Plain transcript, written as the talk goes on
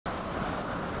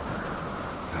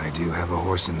I do have a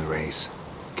horse in the race.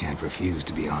 Can't refuse,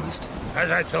 to be honest.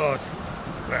 As I thought.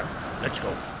 Well, let's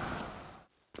go.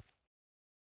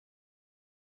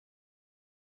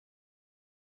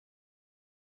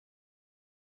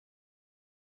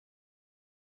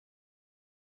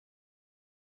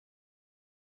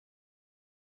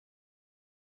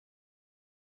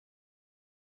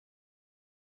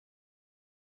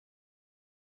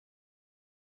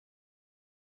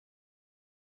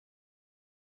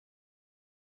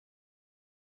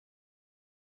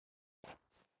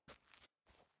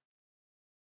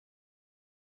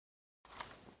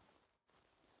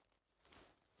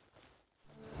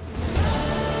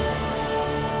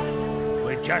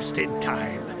 Just in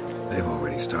time. They've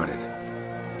already started.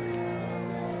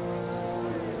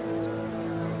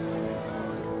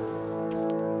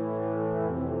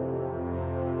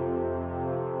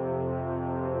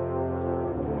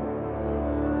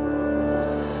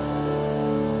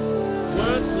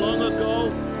 Weren't long ago,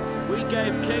 we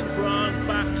gave King Bran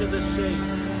back to the sea.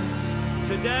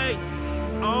 Today,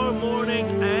 our mourning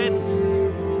ends.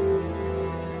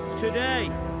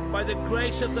 Today, by the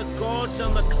grace of the gods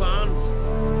and the clans,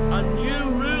 a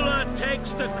new ruler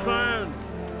takes the crown.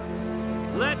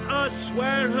 Let us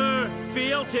swear her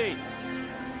fealty.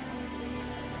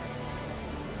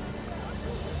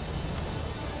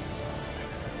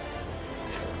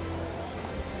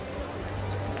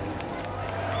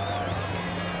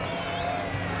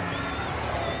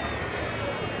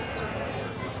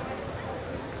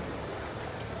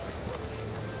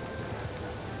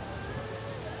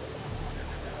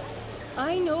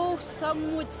 I know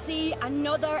some would see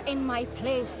another in my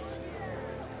place.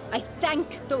 I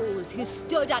thank those who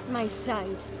stood at my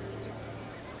side.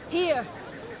 Here,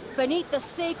 beneath the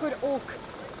sacred oak,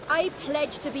 I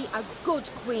pledge to be a good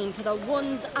queen to the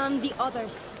ones and the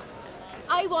others.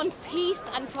 I want peace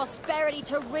and prosperity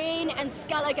to reign in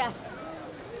Skellige.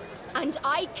 And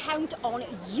I count on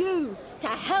you to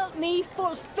help me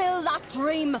fulfill that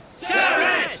dream.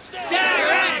 Cerys!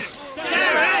 Cerys!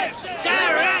 Cerys!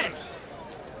 Cerys!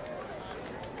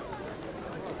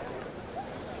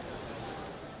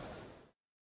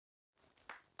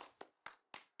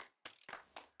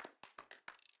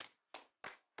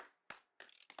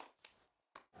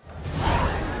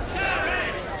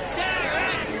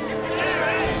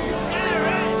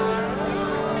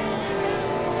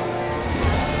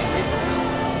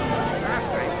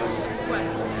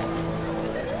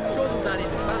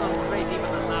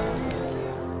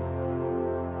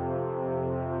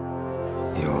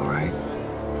 You alright?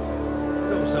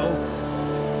 So.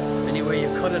 Anyway you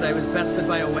cut it, I was bested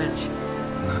by a wench.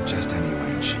 Not just any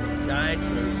wench. Aye,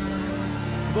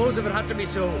 true. Suppose if it had to be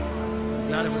so, I'm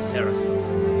glad it was Cerys.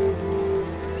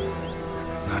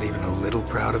 Not even a little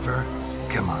proud of her?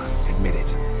 Come on, admit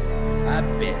it. A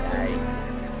bit,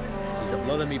 aye. She's the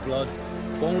blood of me blood,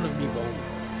 bone of me bone.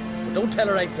 But don't tell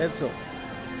her I said so.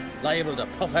 Liable to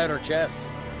puff out her chest.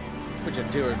 Which would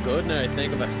do her good now I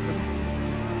think of it.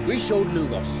 We showed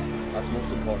Lugos. That's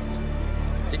most important.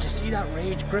 Did you see that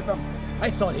rage grip him?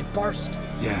 I thought he'd burst.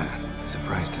 Yeah,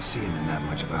 surprised to see him in that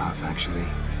much of a huff, actually.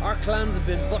 Our clans have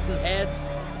been butting heads,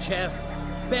 chests,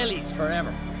 bellies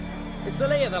forever. It's the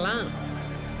lay of the land.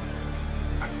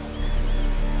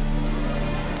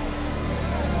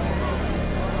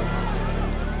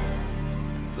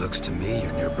 Looks to me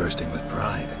you're near bursting with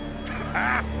pride.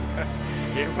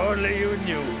 If only you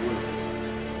knew, Wolf.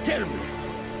 Tell me,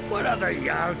 what other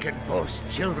Jarl can boast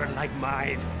children like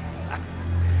mine?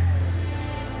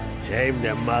 Shame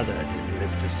their mother didn't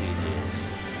live to see this.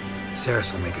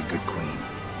 Cerys will make a good queen.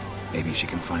 Maybe she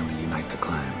can finally unite the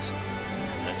clans.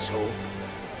 Let's hope.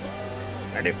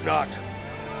 And if not,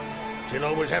 she'll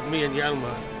always have me and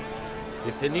Hjalmar.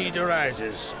 If the need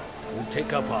arises, we'll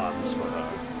take up arms for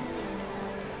her.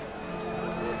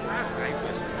 Last night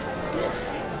was rough.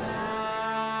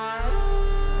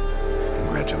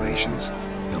 Congratulations.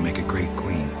 You'll make a great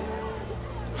queen.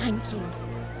 Thank you.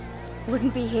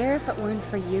 Wouldn't be here if it weren't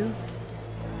for you.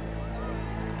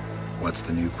 What's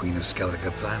the new Queen of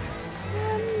Skellige planning?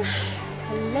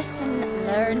 To listen,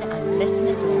 learn, and listen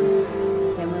again.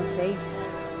 Then we'll see.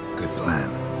 Good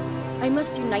plan. I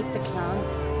must unite the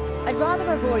clans. I'd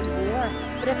rather avoid war,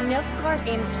 but if Nilfgaard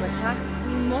aims to attack,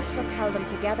 we must repel them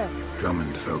together.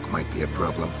 Drummond folk might be a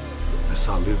problem. I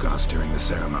saw Lugos during the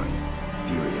ceremony.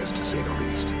 Furious, to say the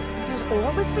least. There's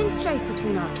always been strife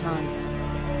between our clans.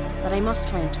 But I must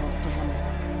try and talk to him.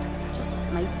 Just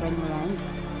might bring her end.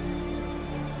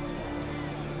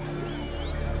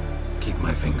 Keep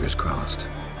my fingers crossed.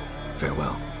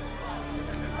 Farewell.